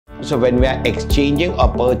So when we are exchanging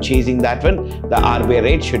or purchasing that one, the RBI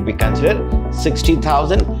rate should be considered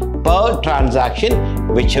 60,000 per transaction,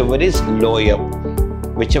 whichever is lower.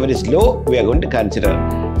 Whichever is low, we are going to consider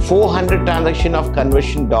 400 transaction of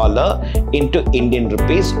conversion dollar into Indian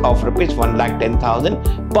rupees of rupees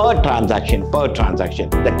 1,10,000 per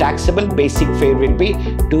transaction. The taxable basic fare will be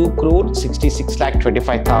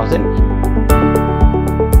 2,66,25,000.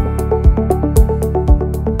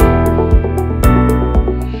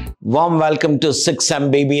 Warm welcome to 6th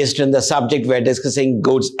Sem B.Ba. The subject we are discussing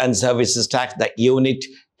goods and services tax, the unit,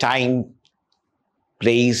 time,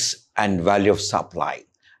 place and value of supply.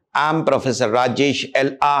 I am Professor Rajesh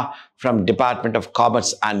L.R. from Department of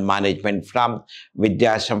Commerce and Management from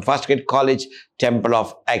Vidhyaashram First Grade College, Temple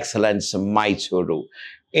of Excellence, MYSURU.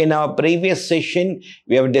 In our previous session,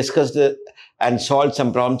 we have discussed and solved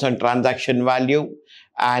some problems on transaction value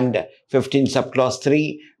and 15 subclause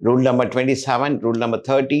 3, rule number 27, rule number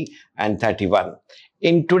 30 and 31.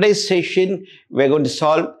 In today's session, we are going to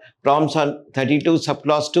solve problems on 32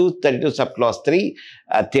 subclause 2, 32 subclause 3,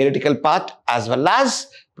 theoretical part, as well as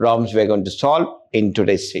problems we are going to solve in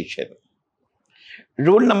today's session.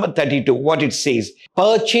 Rule number 32, what it says: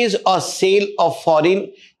 purchase or sale of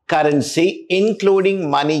foreign currency,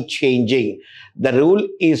 including money changing. The rule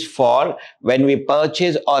is for when we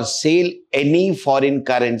purchase or sell any foreign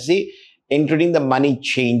currency, including the money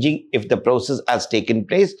changing, if the process has taken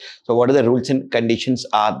place. So what are the rules and conditions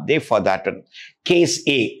are there for that one? Case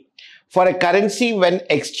A. For a currency when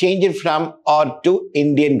exchanged from or to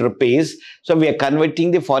Indian rupees, so we are converting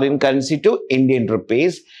the foreign currency to Indian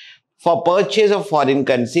rupees. For purchase of foreign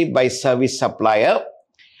currency by service supplier,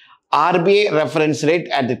 RBI reference rate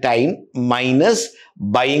at the time minus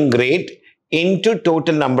buying rate into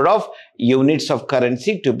total number of units of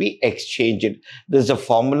currency to be exchanged. This is a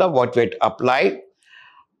formula what we had applied.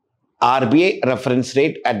 RBI reference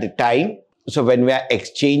rate at the time. So when we are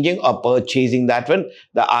exchanging or purchasing that one,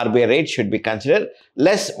 the RBI rate should be considered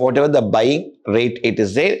less whatever the buying rate it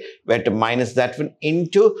is there. We have to minus that one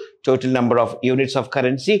into total number of units of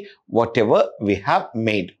currency, whatever we have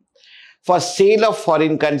made. For sale of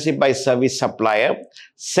foreign currency by service supplier,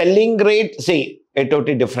 selling rate, say, a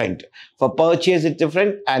totally different. For purchase, it's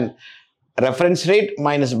different, and reference rate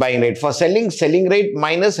minus buying rate. For selling rate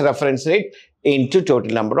minus reference rate into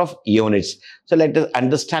total number of units. So let us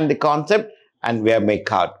understand the concept and we have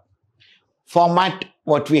make out. Format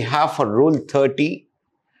what we have for rule 30,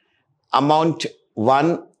 amount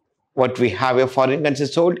 1, what we have a foreign currency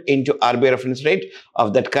sold into RBI reference rate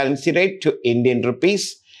of that currency rate to Indian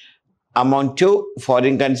rupees. Amount 2,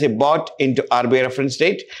 foreign currency bought into RBI reference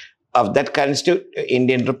rate of that currency to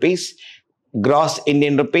Indian rupees. Gross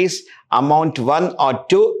Indian rupees, amount 1 or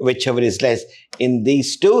 2, whichever is less. In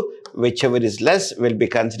these two, whichever is less will be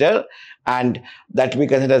considered, and that we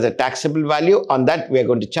consider as a taxable value. On that, we are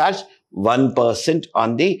going to charge 1%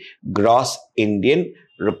 on the gross Indian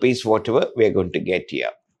rupees, whatever we are going to get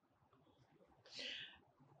here.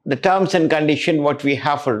 The terms and condition what we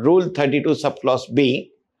have for rule 32 subclause B,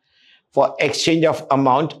 for exchange of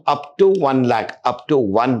amount up to 1 lakh,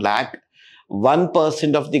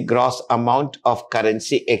 1% of the gross amount of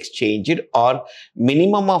currency exchanged or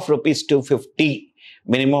minimum of rupees 250.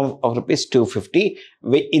 Minimum of rupees 250.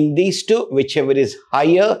 In these two, whichever is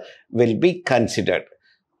higher will be considered.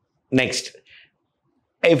 Next,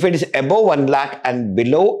 if it is above 1 lakh and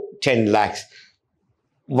below 10 lakhs,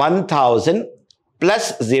 1,000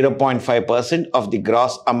 plus 0.5% of the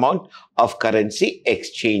gross amount of currency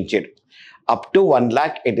exchanged. Up to 1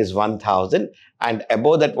 lakh, it is 1,000, and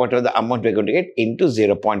above that, whatever the amount we're going to get into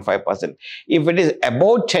 0.5%. If it is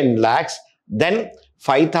above 10 lakhs, then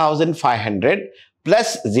 5,500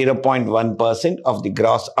 plus 0.1% of the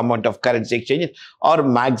gross amount of currency exchange, or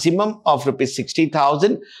maximum of rupees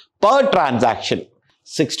 60,000 per transaction.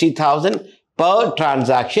 60,000 per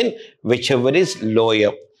transaction, whichever is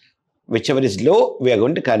lower. Whichever is low, we are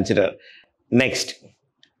going to consider. Next.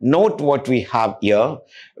 Note what we have here,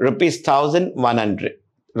 rupees 1,100,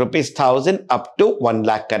 rupees 1,000 up to 1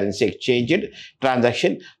 lakh currency exchanged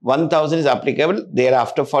transaction, 1,000 is applicable.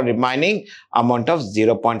 Thereafter, for remaining amount of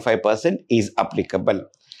 0.5% is applicable.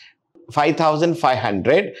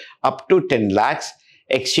 5,500 up to 10 lakhs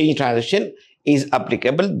exchange transaction is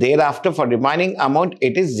applicable. Thereafter, for remaining amount,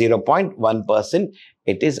 it is 0.1%.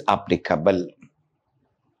 It is applicable.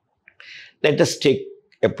 Let us take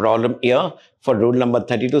a problem here for rule number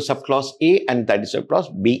 32 subclause A and 32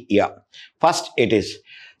 subclause B here. First, it is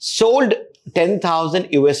sold 10,000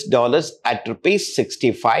 US dollars at rupees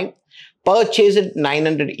 65, purchased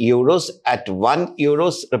 900 euros at 1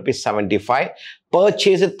 euros rupees 75,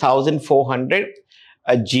 purchased 1,400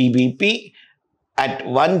 GBP at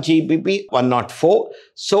 1 GBP 104,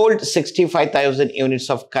 sold 65,000 units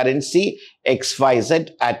of currency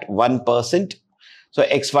XYZ at 1%. So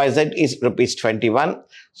XYZ is rupees 21,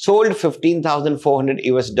 sold 15,400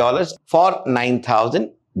 US dollars for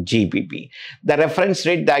 9,000 GBP. The reference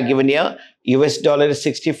rate they are given here, US dollar is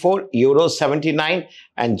 64, euro 79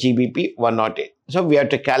 and GBP 108. So we have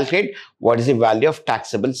to calculate what is the value of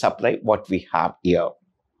taxable supply, what we have here.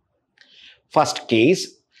 First case,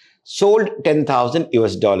 sold 10,000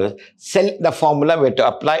 US dollars. Sell, the formula we have to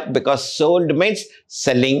apply because sold means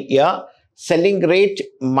selling here. Selling rate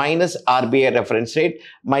minus RBI reference rate.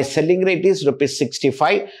 My selling rate is rupees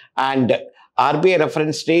 65 and RBI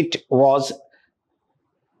reference rate was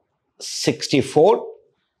 64.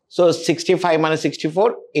 So 65 minus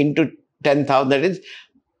 64 into 10,000, that is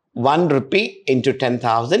 1 rupee into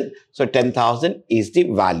 10,000. So 10,000 is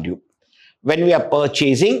the value. When we are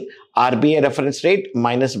purchasing, RBI reference rate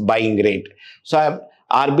minus buying rate. So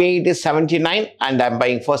RBI it is 79 and I'm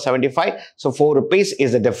buying for 75. So 4 rupees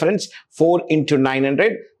is the difference. 4 into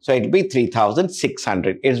 900. So it will be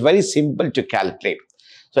 3,600. It's very simple to calculate.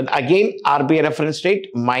 So again, RBI reference rate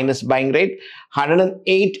minus buying rate.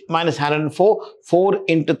 108 minus 104. 4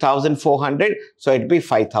 into 1,400. So it will be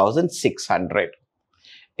 5,600.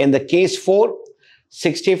 In the case 4,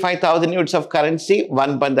 65,000 units of currency,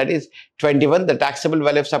 1 point, that is 21. The taxable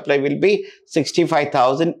value of supply will be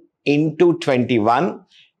 65,000 into 21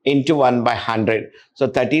 into 1 by 100. So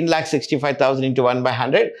 13,65,000 into 1 by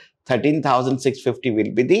 100, 13,650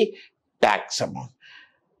 will be the tax amount.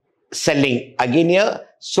 Selling, again here,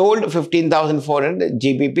 sold 15,400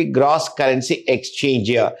 GBP gross currency exchange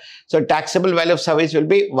here. So taxable value of service will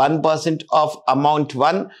be 1% of amount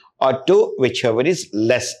 1 or 2, whichever is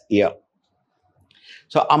less here.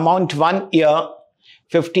 So amount 1 here,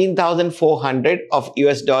 15,400 of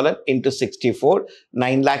US dollar into 64,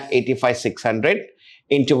 9,85,600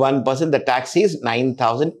 into 1%, the tax is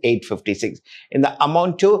 9,856. In the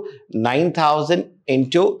amount 2, 9,000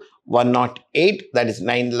 into 108, that is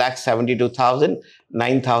 9,72,000,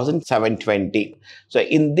 9,720. So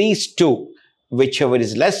in these two, whichever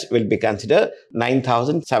is less will be considered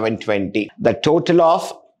 9,720. The total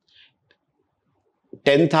of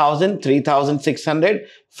 10,000, 3,600,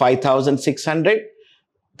 5,600,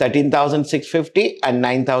 13,650 and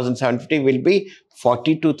 9,750 will be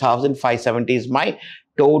 42,570 is my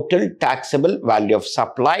total taxable value of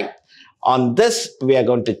supply. On this, we are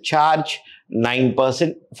going to charge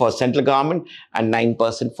 9% for central government and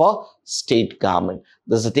 9% for state government.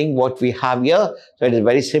 This is the thing what we have here. So it is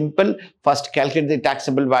very simple. First calculate the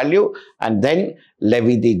taxable value and then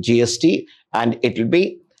levy the GST, and it will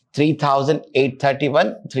be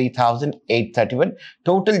 3,831, 3,831.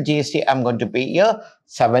 Total GST I'm going to pay here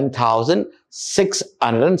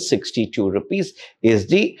 7,662 rupees is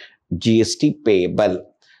the GST payable.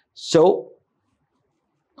 So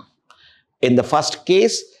in the first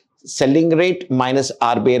case, selling rate minus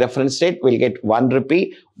RBI reference rate will get 1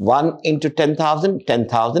 rupee, 1 into 10,000,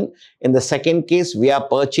 10,000. In the second case, we are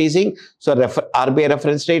purchasing, so RBI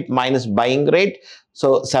reference rate minus buying rate.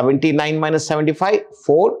 So 79 minus 75,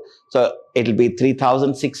 4. So it will be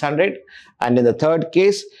 3,600. And in the third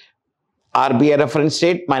case, RBI reference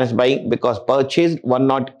rate minus buying, because purchased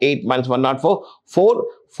 108 minus 104, 4.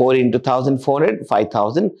 4 into 1,400,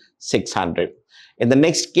 5,600. In the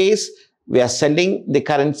next case, we are selling the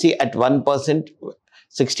currency at 1%,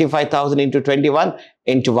 65,000 into 21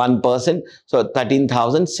 into 1%, so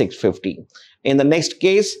 13,650. In the next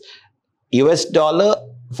case, US dollar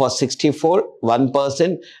for 64,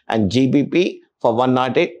 1% and GBP for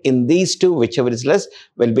 108. In these two, whichever is less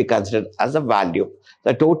will be considered as a value.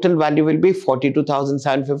 The total value will be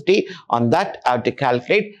 42,750. On that, I have to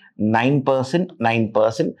calculate 9%,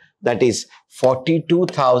 9%. That is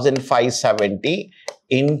 42,570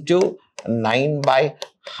 into 9 by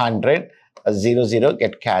 100, 0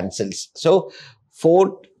 get cancels. So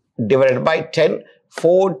 4 divided by 10,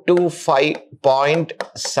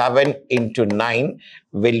 425.7 into 9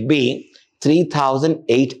 will be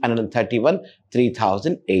 3,831,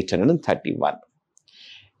 3,831.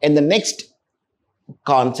 In the next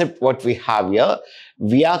concept, what we have here,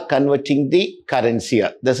 we are converting the currency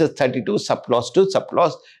here. This is 32 subclause 2,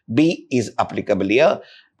 subclause B is applicable here.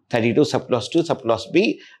 32 subclause 2, subclause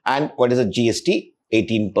B, and what is the GST?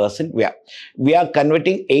 18%. We are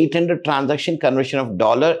converting 800 transaction conversion of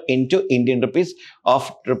dollar into Indian rupees of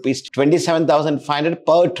rupees 27,500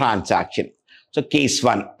 per transaction. So case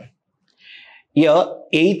 1. Here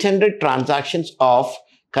 800 transactions of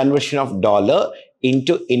conversion of dollar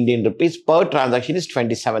into Indian rupees per transaction is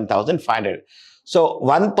 27,500. So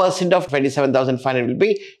 1% of 27,500 will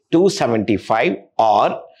be 275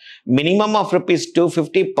 or minimum of rupees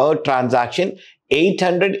 250 per transaction,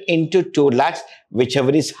 800 into 2 lakhs,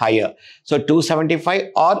 whichever is higher. So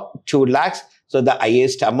 275 or 2 lakhs. So the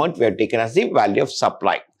highest amount we have taken as the value of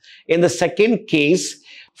supply. In the second case,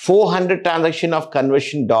 400 transaction of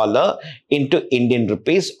conversion dollar into Indian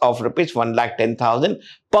rupees of rupees 1,10,000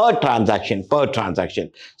 per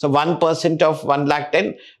transaction. So 1% of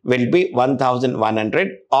 1,10,000 will be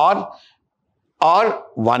 1,100 or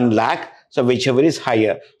 1 lakh. So whichever is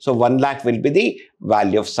higher. So 1 lakh will be the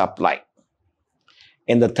value of supply.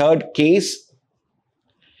 In the third case,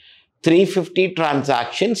 350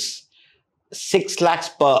 transactions, 6 lakhs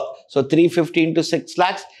per. So 350 into 6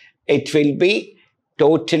 lakhs, it will be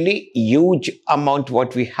totally huge amount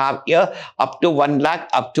what we have here. Up to 1 lakh,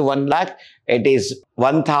 it is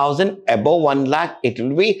 1,000. Above 1 lakh, it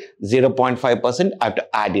will be 0.5%. I have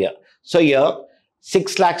to add here. So here,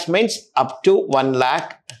 6 lakhs means up to 1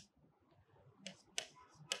 lakh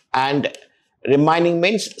and remaining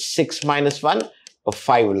means 6 minus 1 of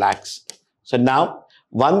 5 lakhs. So now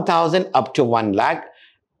 1,000 up to 1 lakh.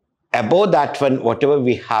 Above that one, whatever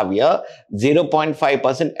we have here,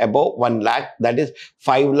 0.5% above 1 lakh, that is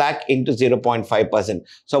 5 lakh into 0.5%.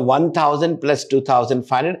 So 1,000 plus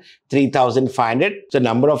 2,500, 3,500. So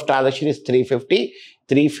number of transactions is 350.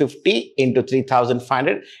 350 into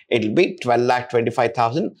 3,500, it will be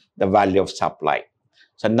 12,25,000, the value of supply.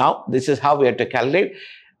 So now this is how we have to calculate.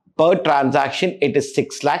 Per transaction, it is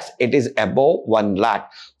 6 lakhs. It is above 1 lakh.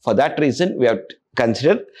 For that reason, we have to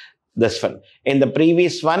consider this one. In the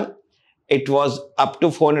previous one, it was up to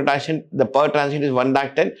 400 transaction. The per transaction is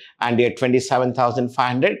 1,10,000 and we have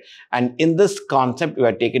 27,500. And in this concept, we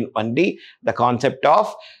have taken only the concept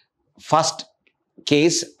of first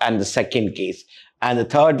case and the second case. And the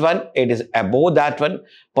third one, it is above that one.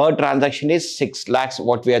 Per transaction is 6 lakhs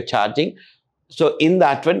what we are charging. So in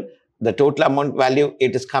that one, the total amount value,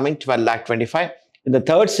 it is coming 12,25,000. In the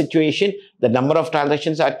third situation, the number of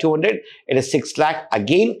transactions are 200. It is 6 lakh.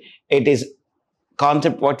 Again, it is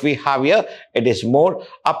concept what we have here. It is more.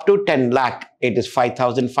 Up to 10 lakh, it is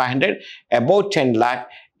 5,500. Above 10 lakh,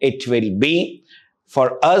 it will be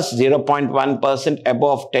for us 0.1%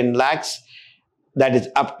 above 10 lakhs. That is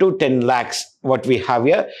up to 10 lakhs what we have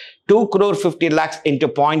here. 2 crore 50 lakhs into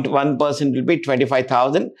 0.1% will be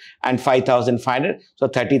 25,000 and 5,500. So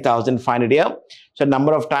 30,500 here. So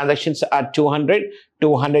number of transactions are 200.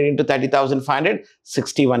 200 into 30,500,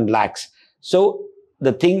 61 lakhs. So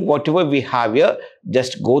the thing, whatever we have here,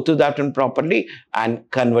 just go through that one properly and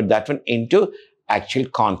convert that one into actual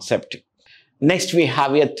concept. Next, we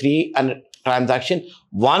have here 300 transaction,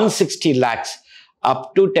 160 lakhs.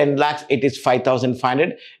 Up to 10 lakhs, it is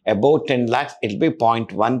 5,500. Above 10 lakhs, it will be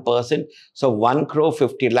 0.1%. So 1 crore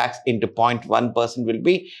 50 lakhs into 0.1% will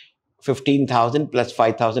be 15,000 plus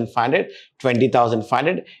 5,500,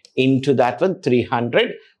 20,500 into that one,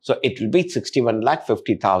 300. So it will be 61 lakh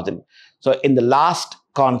 50,000. So in the last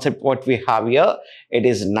concept, what we have here, it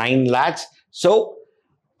is 9 lakhs. So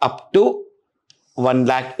up to 1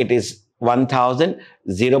 lakh, it is 1,000,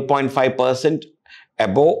 0.5%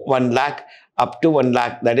 above 1 lakh, up to 1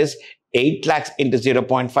 lakh, that is 8 lakhs into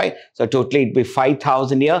 0.5. So totally it will be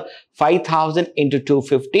 5,000 here. 5,000 into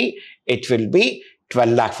 250, it will be 12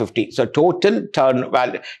 lakh 50. So total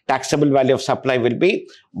taxable value of supply will be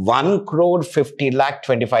 1 crore 50 lakh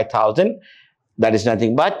 25,000. That is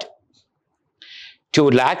nothing but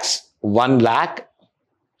 2 lakhs, 1 lakh,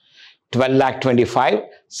 12 lakh 25,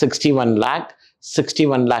 61 lakh,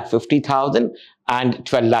 61 lakh 50,000 and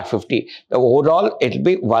 12 lakh 50. The overall, it will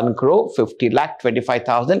be 1 crore 50 lakh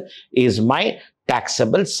 25,000 is my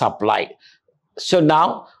taxable supply. So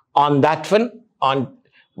now on that one, on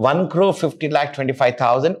 1 crore 50 lakh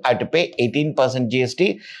 25,000, I have to pay 18%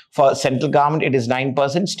 GST. For central government, it is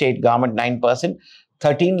 9%, state government 9%.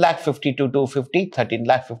 13 lakh 52,250, 13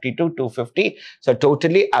 lakh 52,250. So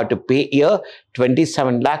totally I have to pay here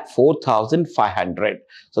 27 lakh 4,500.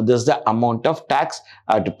 So this is the amount of tax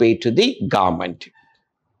I have to pay to the government.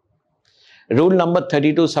 Rule number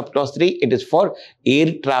 32 subclause 3, it is for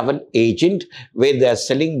air travel agent where they are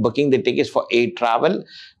selling, booking the tickets for air travel.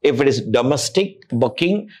 If it is domestic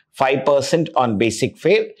booking, 5% on basic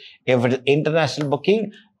fare. If it is international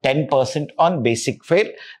booking, 10% on basic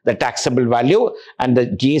fare, the taxable value, and the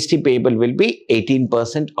GST payable will be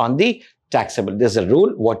 18% on the taxable. This is a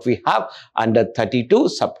rule what we have under 32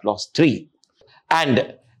 subclause 3.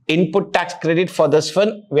 And input tax credit for this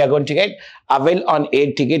one, we are going to get avail on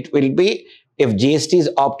air ticket will be if GST is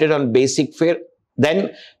opted on basic fare,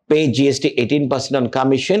 then pay GST 18% on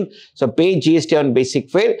commission. So pay GST on basic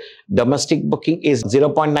fare. Domestic booking is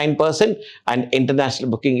 0.9% and international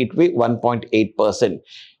booking it will be 1.8%.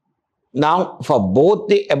 Now, for both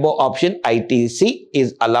the above option, ITC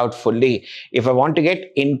is allowed fully. If I want to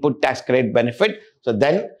get input tax credit benefit, so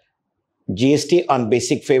then GST on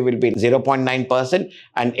basic fare will be 0.9%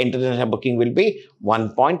 and international booking will be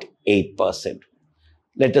 1.8%.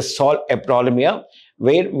 Let us solve a problem here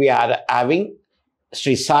where we are having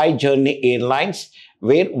Sri Sai Journey Airlines,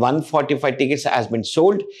 where 145 tickets has been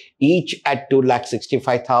sold, each at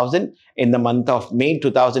 2,65,000 in the month of May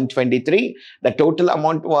 2023. The total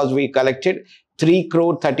amount was we collected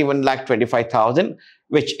 3,31,25,000,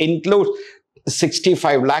 which includes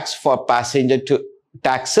 65 lakhs for passenger to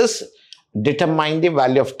taxes. Determine the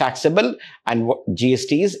value of taxable and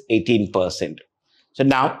GST is 18%. So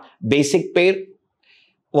now basic pay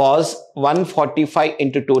was 145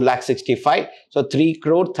 into 2,65,000. So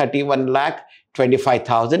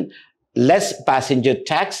 3,31,25,000 less passenger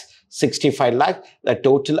tax 65 lakh. The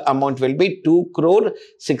total amount will be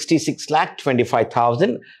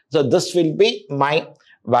 2,66,25,000. So this will be my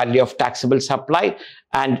value of taxable supply,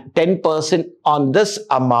 and 10% on this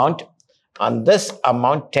amount. On this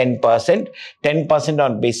amount, 10%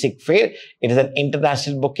 on basic fare. It is an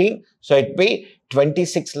international booking, so it will be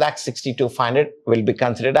 26,62,500 will be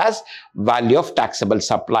considered as value of taxable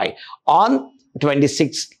supply. On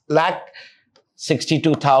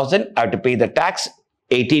 26,62,000, I have to pay the tax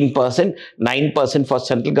 18%, 9% for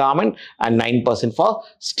central government and 9% for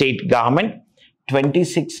state government.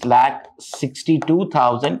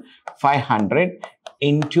 26,62,500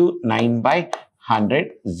 into 9 by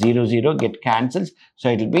 100, 00 get cancelled. So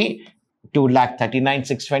it will be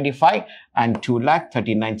 2,39,625 and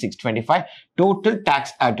 2,39,625. Total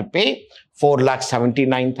tax I have to pay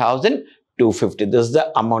 4,79,250. This is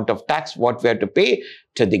the amount of tax what we have to pay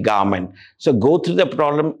to the government. So go through the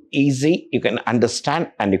problem easy. You can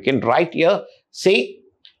understand and you can write here. Say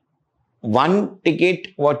one ticket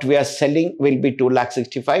what we are selling will be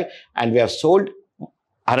 2,65,000 and we have sold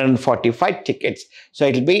 145 tickets. So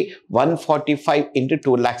it will be 145 into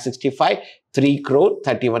 2,65,000,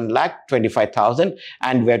 3,31,25,000,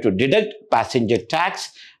 and we have to deduct passenger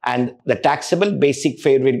tax, and the taxable basic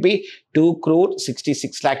fare will be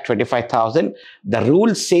 2,66,25,000. The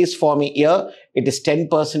rule says for me here it is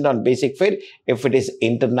 10% on basic fare if it is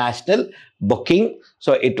international booking.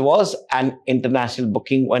 So it was an international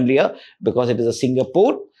booking only here because it is a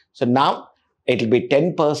Singapore. So now it will be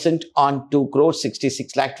 10% on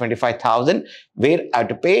 2,66,25,000, where I have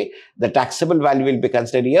to pay the taxable value will be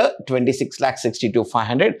considered here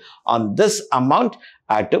 26,62,500. On this amount,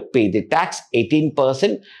 I have to pay the tax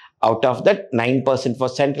 18%. Out of that, 9% for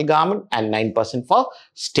central government and 9% for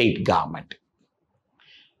state government.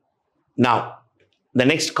 Now, the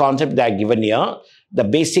next concept that I given here, the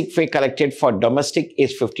basic fare collected for domestic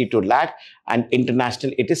is 52 lakh and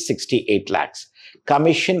international it is 68 lakhs.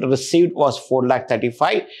 Commission received was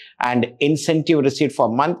 4,35,000 and incentive received for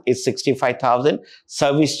month is 65,000.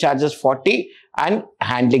 Service charges 40 and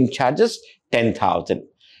handling charges 10,000.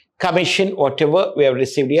 Commission whatever we have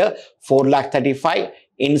received here 4,35,000.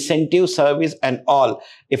 Incentive, service and all.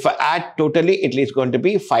 If I add totally, it is going to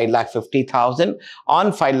be 5,50,000.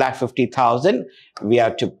 On 5,50,000, we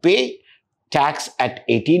have to pay tax at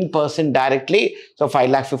 18% directly. So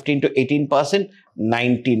 5,15,000 to 18%,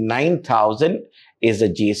 99,000 is the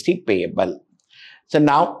GST payable. So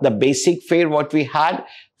now the basic fare what we had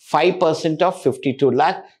 5% of 52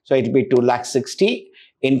 lakh. So it will be 2,60,000.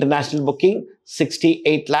 International booking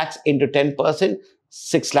 68 lakhs into 10%,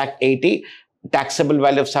 6,80,000. Taxable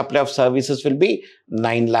value of supply of services will be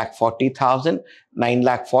 9,40,000.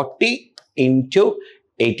 9,40,000 into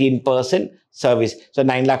 18% service. So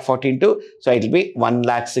 9,40,000 into, so it will be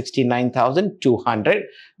 1,69,200.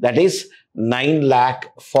 That is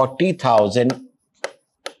 9,40,000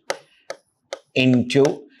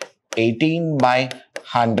 into 18 by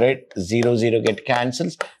 100, 00 get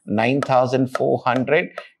cancels.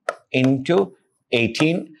 9,400 into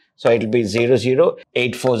 18. So it will be 00,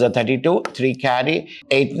 8 4s are 32, 3 carry,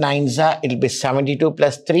 8 9s are, it will be 72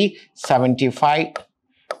 plus 3, 75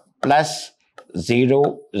 plus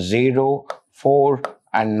 0, 0, 4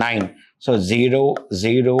 and 9. So 0,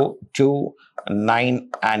 0, 2, 9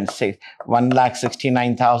 and 6,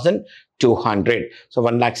 1,69,200. So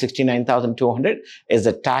 1,69,200 is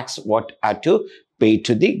the tax what I have to pay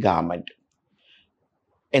to the government.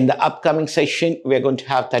 In the upcoming session, we are going to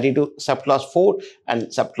have 32 subclause 4 and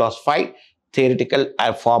subclause 5, theoretical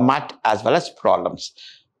format as well as problems.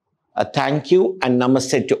 Thank you and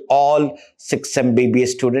namaste to all 6th BBA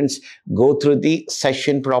students. Go through the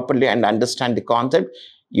session properly and understand the concept.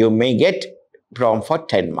 You may get problem for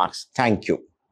 10 marks. Thank you.